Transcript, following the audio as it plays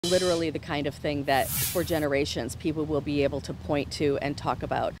literally the kind of thing that for generations people will be able to point to and talk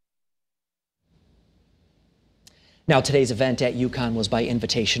about. Now, today's event at UConn was by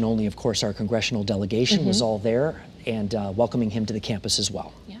invitation only. Of course, our congressional delegation was all there and welcoming him to the campus as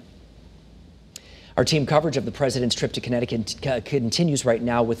well. Yeah. Our team coverage of the president's trip to Connecticut continues right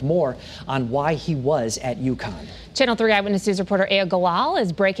now with more on why he was at UConn. Channel 3 Eyewitness News reporter Aya Galal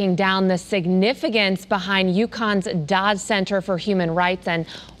is breaking down the significance behind UConn's Dodd Center for Human Rights and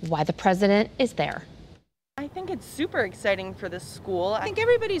why the president is there. I think it's super exciting for the school. I think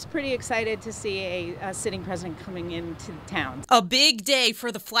everybody's pretty excited to see a sitting president coming into town. A big day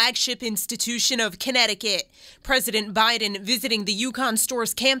for the flagship institution of Connecticut. President Biden visiting the UConn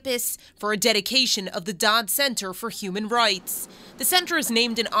Stores campus for a dedication of the Dodd Center for Human Rights. The center is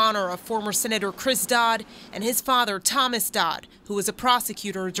named in honor of former Senator Chris Dodd and his father Thomas Dodd, who was a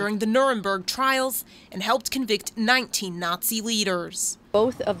prosecutor during the Nuremberg trials and helped convict 19 Nazi leaders.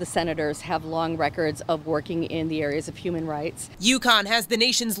 Both of the senators have long records of working in the areas of human rights. UConn has the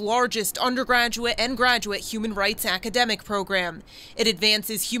nation's largest undergraduate and graduate human rights academic program. It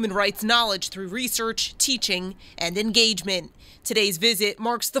advances human rights knowledge through research, teaching, and engagement. Today's visit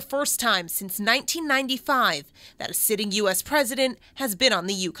marks the first time since 1995 that a sitting U.S. president has been on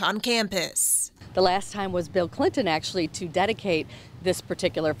the UConn campus. The last time was Bill Clinton, actually, to dedicate this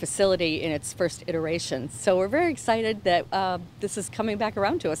particular facility in its first iteration. So we're very excited that this is coming back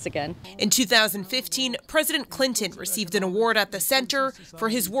around to us again. In 2015, President Clinton received an award at the center for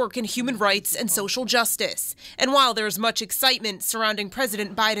his work in human rights and social justice. And while there's much excitement surrounding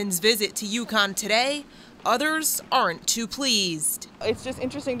President Biden's visit to UConn today, others aren't too pleased. It's just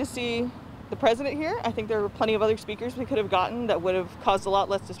interesting to see the president here. I think there were plenty of other speakers we could have gotten that would have caused a lot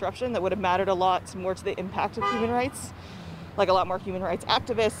less disruption, that would have mattered a lot more to the impact of human rights. Like a lot more human rights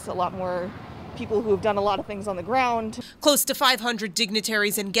activists, a lot more people who have done a lot of things on the ground. Close to 500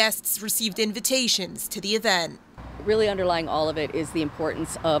 dignitaries and guests received invitations to the event. Really underlying all of it is the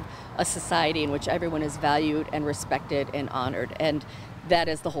importance of a society in which everyone is valued and respected and honored. And that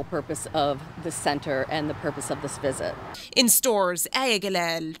is the whole purpose of the center and the purpose of this visit. In stores, Aya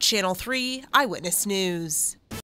Galal, Channel 3 Eyewitness News.